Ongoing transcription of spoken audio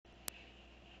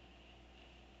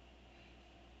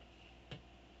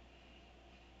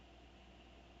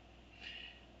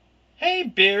Hey,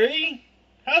 Barry.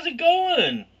 How's it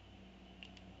going?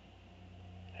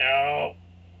 Help!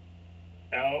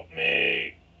 Help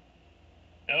me!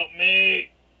 Help me!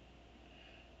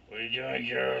 What are you doing,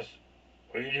 Karis?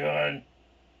 What are you doing?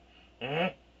 Huh?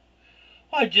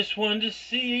 I just wanted to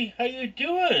see how you're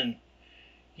doing.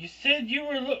 You said you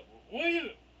were.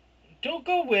 Don't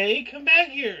go away. Come back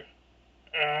here.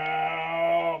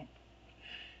 Help!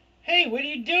 Hey, what are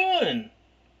you doing?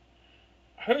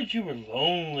 I heard you were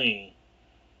lonely.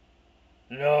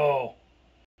 No.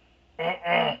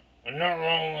 I'm not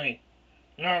lonely.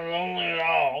 Not lonely at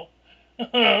all.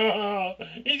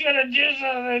 He's gonna do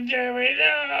something to me.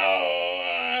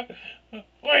 No!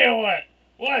 What do you want?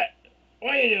 What?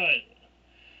 What are you doing?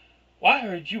 Well, I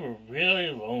heard you were really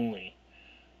lonely.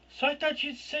 So I thought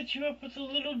you'd set you up with a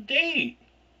little date.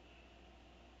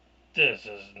 This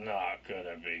is not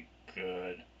gonna be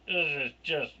good. This is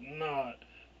just not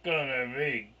gonna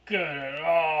be good at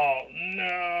all.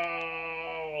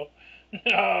 No!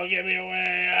 No, get me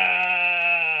away!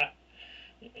 Ah!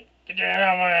 Get your head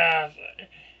out of my ass!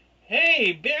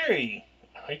 Hey, Barry.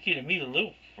 I'd like you to meet a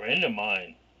little friend of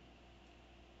mine.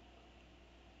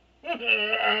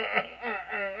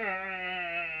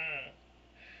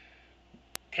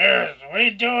 Karis, what are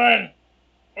you doing?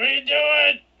 What are you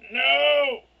doing?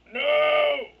 No!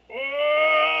 No!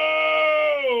 Whoa!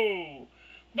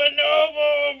 Bonobo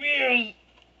abuse!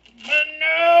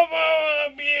 Bonobo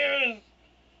abuse!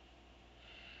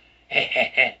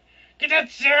 Get that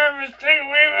service thing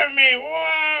away from me!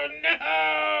 Whoa!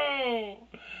 No!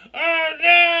 Oh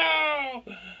no!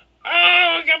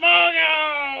 Oh, Gamogo!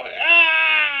 Ah!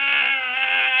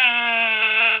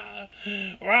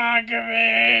 Rock of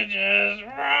Ages!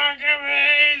 Rock of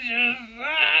Ages!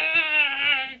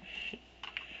 Ah!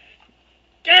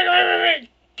 Get away from me!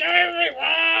 Get away from me!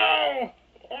 Whoa!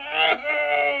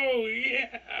 Whoa! Yeah!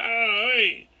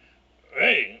 Hey!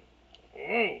 Hey!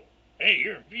 Whoa! Hey,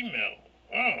 you're a female.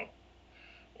 Oh!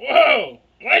 Whoa!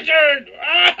 My turn!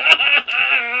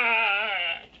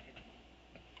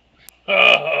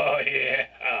 Oh, yeah!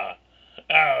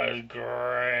 That was great!